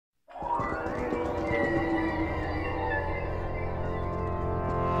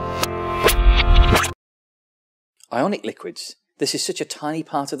Ionic liquids. This is such a tiny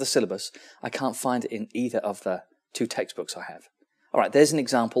part of the syllabus, I can't find it in either of the two textbooks I have. Alright, there's an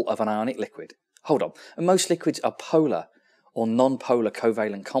example of an ionic liquid. Hold on, and most liquids are polar or non-polar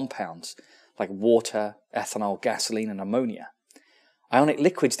covalent compounds, like water, ethanol, gasoline and ammonia. Ionic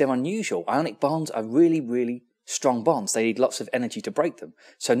liquids, they're unusual. Ionic bonds are really, really strong bonds. They need lots of energy to break them.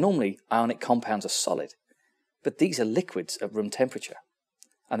 So normally ionic compounds are solid. But these are liquids at room temperature.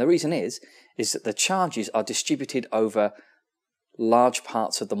 And the reason is that the charges are distributed over large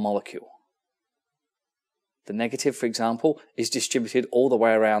parts of the molecule. The negative, for example, is distributed all the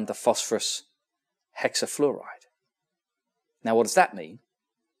way around the phosphorus hexafluoride. Now what does that mean?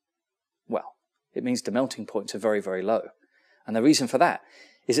 Well, it means the melting points are very, very low. And the reason for that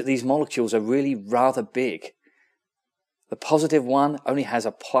is that these molecules are really rather big. The positive one only has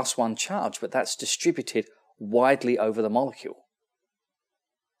a +1 charge, but that's distributed widely over the molecule.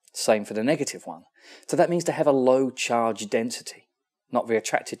 Same for the negative one. So that means they have a low charge density, not very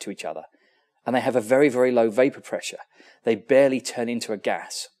attracted to each other. And they have a very, very low vapor pressure. They barely turn into a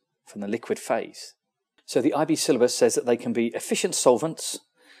gas from the liquid phase. So the IB syllabus says that they can be efficient solvents,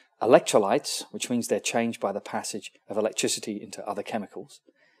 electrolytes, which means they're changed by the passage of electricity into other chemicals,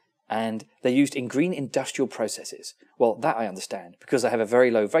 and they're used in green industrial processes. Well, that I understand. Because they have a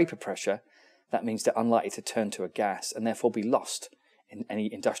very low vapor pressure, that means they're unlikely to turn to a gas and therefore be lost in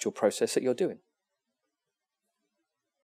any industrial process that you're doing.